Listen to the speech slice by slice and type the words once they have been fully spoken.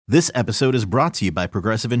This episode is brought to you by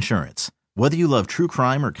Progressive Insurance. Whether you love true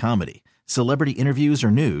crime or comedy, celebrity interviews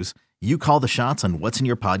or news, you call the shots on what's in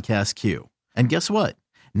your podcast queue. And guess what?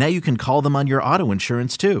 Now you can call them on your auto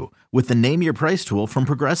insurance too with the Name Your Price tool from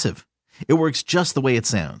Progressive. It works just the way it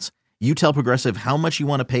sounds. You tell Progressive how much you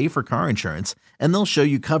want to pay for car insurance, and they'll show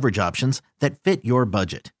you coverage options that fit your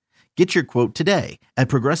budget. Get your quote today at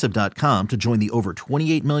Progressive.com to join the over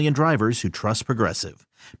 28 million drivers who trust Progressive.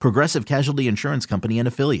 Progressive Casualty Insurance Company and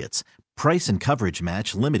Affiliates. Price and coverage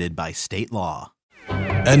match limited by state law.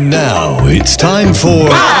 And now it's time for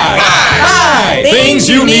Things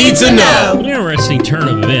You Need to Know. An interesting turn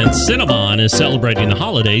of events. Cinnabon is celebrating the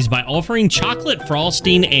holidays by offering chocolate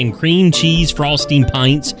frosting and cream cheese frosting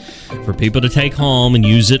pints for people to take home and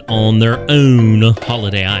use it on their own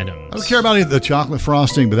holiday items. I don't care about the chocolate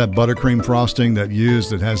frosting, but that buttercream frosting that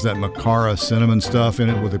has that Macara cinnamon stuff in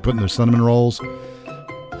it, what they put in their cinnamon rolls.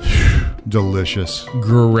 Delicious.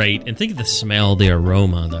 Great. And think of the smell, the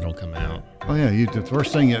aroma that'll come out. Oh yeah, the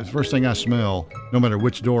first thing I smell, no matter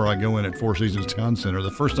which door I go in at Four Seasons Town Center,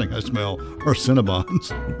 the first thing I smell are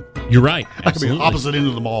Cinnabons. You're right. I could be opposite end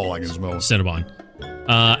of the mall. I can smell Cinnabon.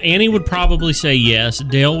 Annie would probably say yes.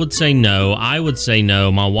 Dale would say no. I would say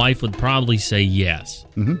no. My wife would probably say yes.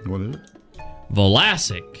 Mm-hmm. What is it?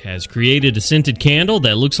 Volasic has created a scented candle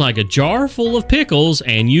that looks like a jar full of pickles,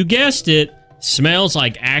 and you guessed it, smells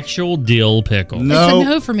like actual dill pickle. No. It's a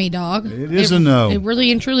no for me, dog. It is a no. It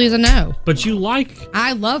really and truly is a no. But you like...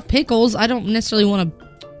 I love pickles. I don't necessarily want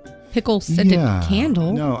a pickle-scented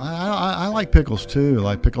candle. No, I like pickles, too. I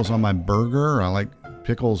like pickles on my burger. I like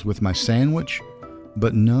pickles with my sandwich.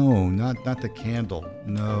 But no, not the candle.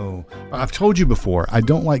 No. I've told you before, I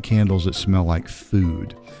don't like candles that smell like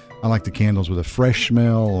food. I like the candles with a fresh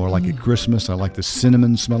smell, or like at Christmas, I like the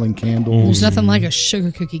cinnamon-smelling candles. There's nothing like a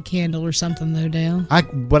sugar cookie candle or something, though, Dale.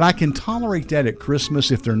 But I can tolerate that at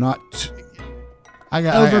Christmas if they're not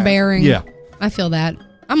overbearing. Yeah. I feel that.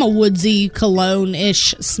 I'm a woodsy,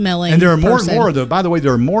 cologne-ish smelling And there are more person. and more of those. By the way,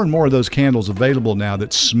 there are more and more of those candles available now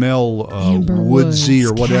that smell woodsy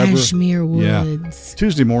or whatever. Cashmere woods. Yeah.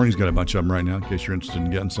 Tuesday morning's got a bunch of them right now, in case you're interested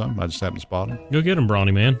in getting some. I just happened to spot them. Go get them,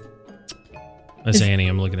 Brawny man. That's Annie.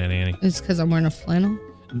 I'm looking at Annie. It's because I'm wearing a flannel.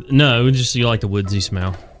 No, just you like the woodsy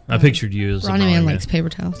smell. I pictured you as Ronnie Man likes paper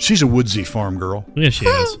towels. She's a woodsy farm girl. Yeah, she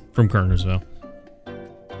is. From Kernersville.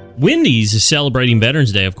 Wendy's is celebrating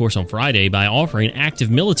Veterans Day, of course, on Friday by offering active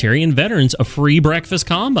military and veterans a free breakfast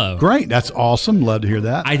combo. Great. That's awesome. Love to hear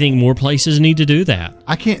that. I think more places need to do that.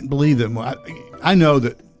 I can't believe that. I know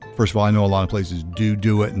that, first of all, I know a lot of places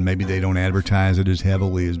do it, and maybe they don't advertise it as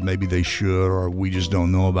heavily as maybe they should, or we just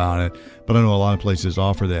don't know about it. But I know a lot of places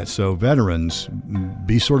offer that. So veterans,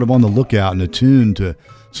 be sort of on the lookout and attuned to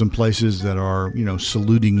some places that are,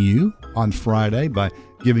 saluting you on Friday by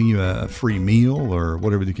giving you a free meal or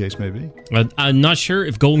whatever the case may be. I'm not sure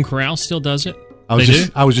if Golden Corral still does it. I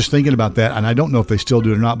was just thinking about that, and I don't know if they still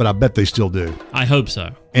do it or not, but I bet they still do. I hope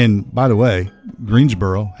so. And by the way,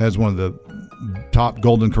 Greensboro has one of the top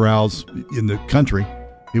Golden Corrals in the country.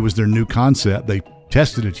 It was their new concept. They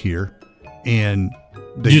tested it here, and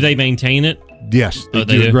do they maintain it? Yes, they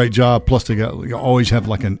do a great job. Plus, they always have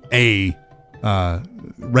like an A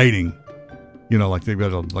rating. Like they've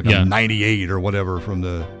got a 98 or whatever from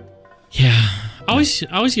the. Yeah, I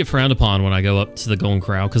always get frowned upon when I go up to the Golden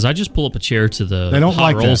Corral because I just pull up a chair to the they don't hot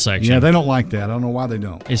like roll that. section. Yeah, they don't like that. I don't know why they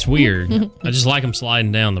don't. It's weird. I just like them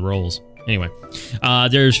sliding down the rolls. Anyway,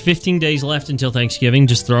 there's 15 days left until Thanksgiving.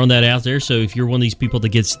 Just throwing that out there. So if you're one of these people that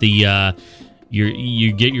gets the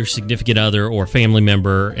you get your significant other or family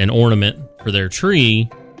member an ornament for their tree,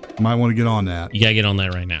 might want to get on that. You gotta get on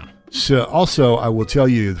that right now. So also, I will tell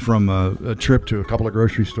you from a trip to a couple of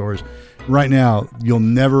grocery stores, right now, you'll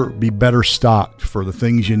never be better stocked for the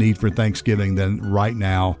things you need for Thanksgiving than right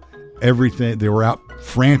now. Everything, they were out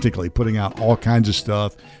frantically putting out all kinds of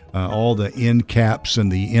stuff, all the end caps and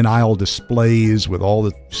the in-aisle displays with all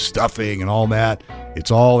the stuffing and all that. It's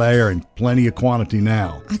all there in plenty of quantity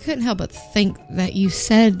now. I couldn't help but think that you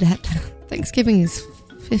said that Thanksgiving is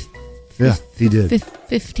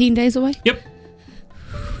 15 days away? Yep.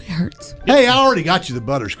 It hurts. Hey, I already got you the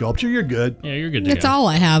butter sculpture. You're good. Yeah, you're good. That's all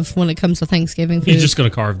I have when it comes to Thanksgiving food. You're just going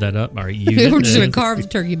to carve that up. All right, we're just going to carve the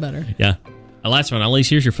turkey butter. Yeah. Last one, Elise,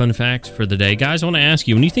 here's your fun facts for the day. Guys, I want to ask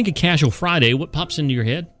you, when you think of Casual Friday, what pops into your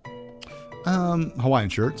head? Hawaiian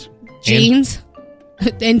shirts. Jeans.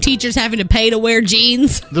 And teachers having to pay to wear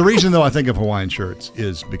jeans. The reason, though, I think of Hawaiian shirts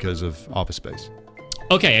is because of Office Space.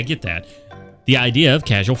 Okay, I get that. The idea of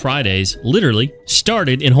Casual Fridays literally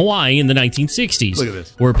started in Hawaii in the 1960s. Look at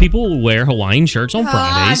this. Where people would wear Hawaiian shirts on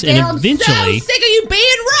Fridays, and eventually I'm so sick of you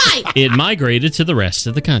being right. it migrated to the rest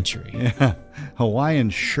of the country. Yeah. Hawaiian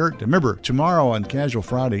shirt day. Remember, tomorrow on Casual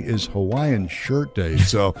Friday is Hawaiian shirt day.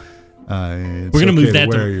 So we're going to move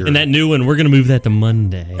that in that new one. We're going to move that to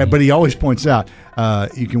Monday. But he always points out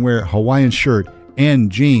you can wear Hawaiian shirt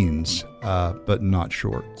and jeans, but not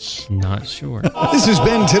shorts. Not short. This has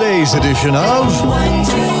been today's edition of 1,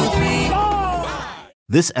 2, 3.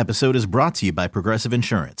 This episode is brought to you by Progressive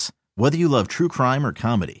Insurance. Whether you love true crime or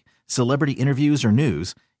comedy, celebrity interviews or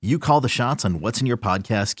news, you call the shots on what's in your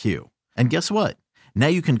podcast queue. And guess what? Now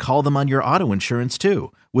you can call them on your auto insurance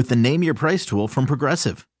too with the Name Your Price tool from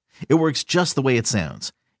Progressive. It works just the way it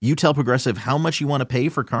sounds. You tell Progressive how much you want to pay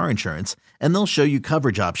for car insurance, and they'll show you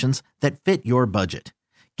coverage options that fit your budget.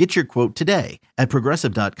 Get your quote today at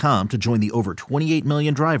Progressive.com to join the over 28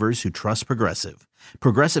 million drivers who trust Progressive.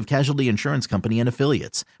 Progressive Casualty Insurance Company and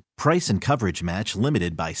Affiliates. Price and coverage match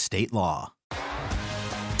limited by state law.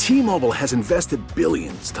 T-Mobile has invested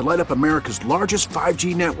billions to light up America's largest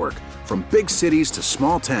 5G network, from big cities to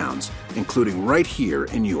small towns, including right here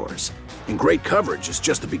in yours. And great coverage is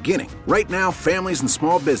just the beginning. Right now, families and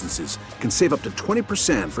small businesses can save up to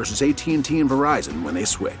 20% versus AT&T and Verizon when they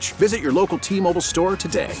switch. Visit your local T-Mobile store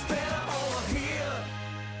today.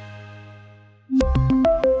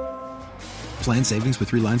 Plan savings with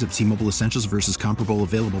 3 lines of T-Mobile Essentials versus comparable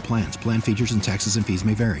available plans. Plan features and taxes and fees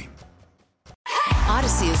may vary.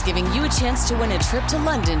 Odyssey is giving you a chance to win a trip to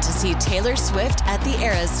London to see Taylor Swift at the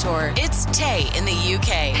Eras Tour. It's Tay in the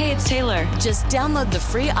UK. Hey, it's Taylor. Just download the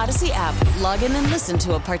free Odyssey app, log in and listen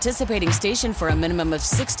to a participating station for a minimum of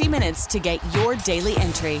 60 minutes to get your daily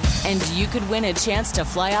entry. And you could win a chance to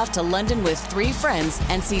fly off to London with 3 friends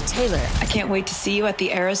and see Taylor. I can't wait to see you at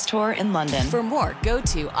the Eras Tour in London. For more, go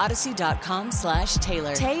to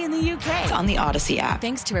odyssey.com/Taylor. Tay in the UK. It's on the Odyssey app.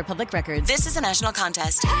 Thanks to Republic Records. This is a national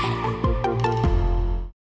contest.